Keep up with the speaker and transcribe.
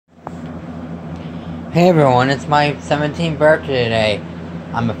Hey everyone, it's my 17th birthday today.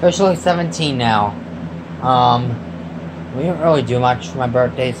 I'm officially 17 now. We didn't really do much for my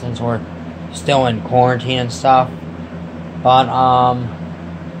birthday since we're still in quarantine and stuff. But,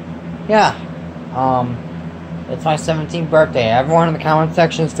 yeah. It's my 17th birthday. Everyone in the comment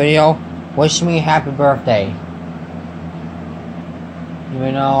section of this video, wish me a happy birthday.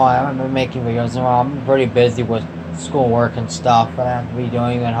 Even though I haven't been making videos in a while, I'm pretty busy with schoolwork and stuff that I have to be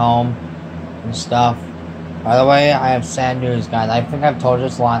doing at home and stuff. By the way, I have sad news, guys. I think I've told you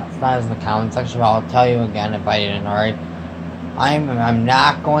this a lot of times in the comment section, but I'll tell you again if I didn't, alright? I'm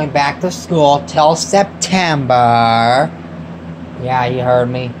not going back to school till September. Yeah, you heard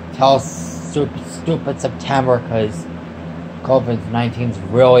me. Till stupid September, because COVID-19 is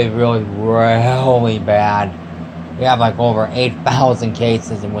really bad. We have like over 8,000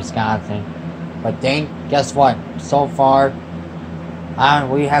 cases in Wisconsin. But guess what? So far,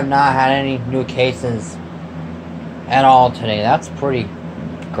 we have not had any new cases at all today. That's pretty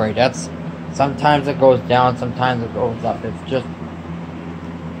great. Sometimes it goes down, sometimes it goes up. It's just,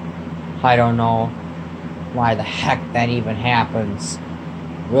 I don't know why the heck that even happens.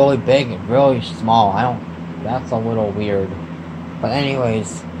 Really big and really small. That's a little weird. But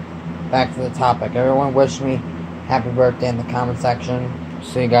anyways, back to the topic. Everyone wish me happy birthday in the comment section.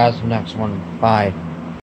 See you guys in the next one. Bye.